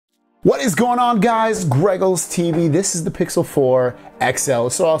What is going on, guys? Greggles TV. This is the Pixel 4 XL.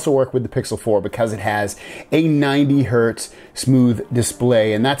 This will also work with the Pixel 4 because it has a 90 hertz smooth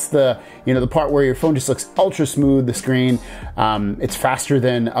display, and that's the the part where your phone just looks ultra smooth. The screen, it's faster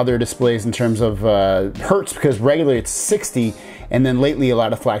than other displays in terms of hertz because regularly it's 60, and then lately a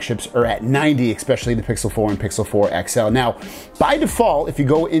lot of flagships are at 90, especially the Pixel 4 and Pixel 4 XL. Now, by default, if you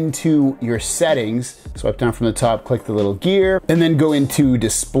go into your settings, swipe down from the top, click the little gear, and then go into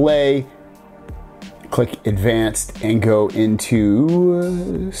display, click advanced, and go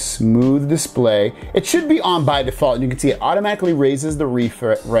into smooth display. It should be on by default, and you can see it automatically raises the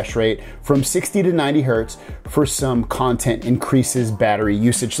refresh rate from 60 to 90 hertz for some content, increases battery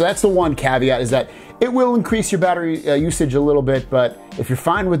usage. So that's the one caveat, is that it will increase your battery usage a little bit, but if you're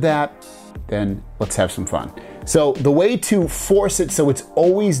fine with that, then let's have some fun. So the way to force it so it's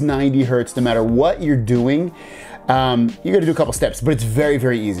always 90 hertz no matter what you're doing, you gotta do a couple steps, but it's very,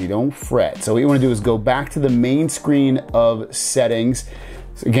 very easy. Don't fret. So what you wanna do is go back to the main screen of settings.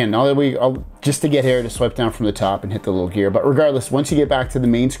 So again, just to get here, just swipe down from the top and hit the little gear. But regardless, once you get back to the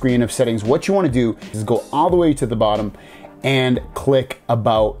main screen of settings, what you wanna do is go all the way to the bottom and click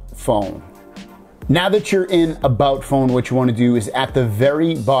About Phone. Now that you're in About Phone, what you want to do is at the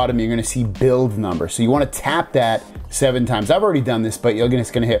very bottom, you're going to see build number. So you want to tap that 7 times. I've already done this, but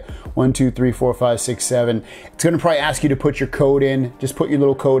it's going to hit 1, 2, 3, 4, 5, 6, 7. It's going to probably ask you to put your code in. Just put your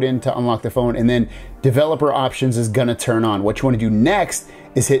little code in to unlock the phone, and then developer options is going to turn on. What you want to do next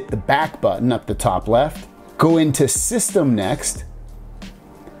is hit the back button up the top left. Go into System next.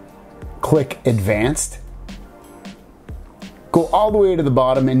 Click Advanced. Go all the way to the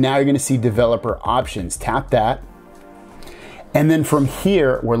bottom, and now you're gonna see developer options. Tap that. And then from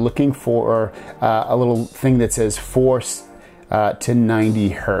here, we're looking for a little thing that says force to 90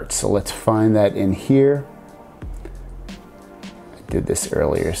 hertz. So let's find that in here. I did this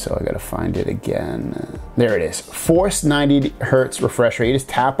earlier, so I gotta find it again. There it is. Force 90 hertz refresh rate. Just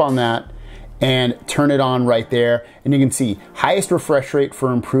tap on that and turn it on right there. And you can see highest refresh rate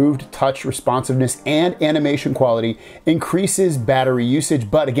for improved touch responsiveness and animation quality, increases battery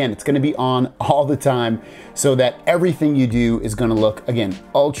usage, but again, it's gonna be on all the time so that everything you do is gonna look, again,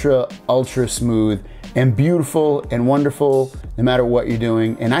 ultra, ultra smooth and beautiful and wonderful no matter what you're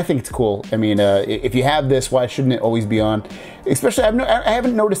doing. And I think it's cool. I mean, if you have this, why shouldn't it always be on? Especially, I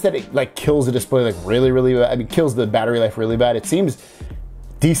haven't noticed that it like kills the display like really, really bad. I mean, kills the battery life really bad. It seems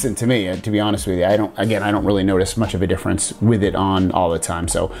decent to me, to be honest with you. I don't really notice much of a difference with it on all the time.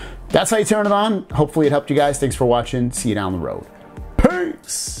 So that's how you turn it on. Hopefully it helped you guys. Thanks for watching. See you down the road.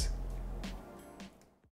 Peace.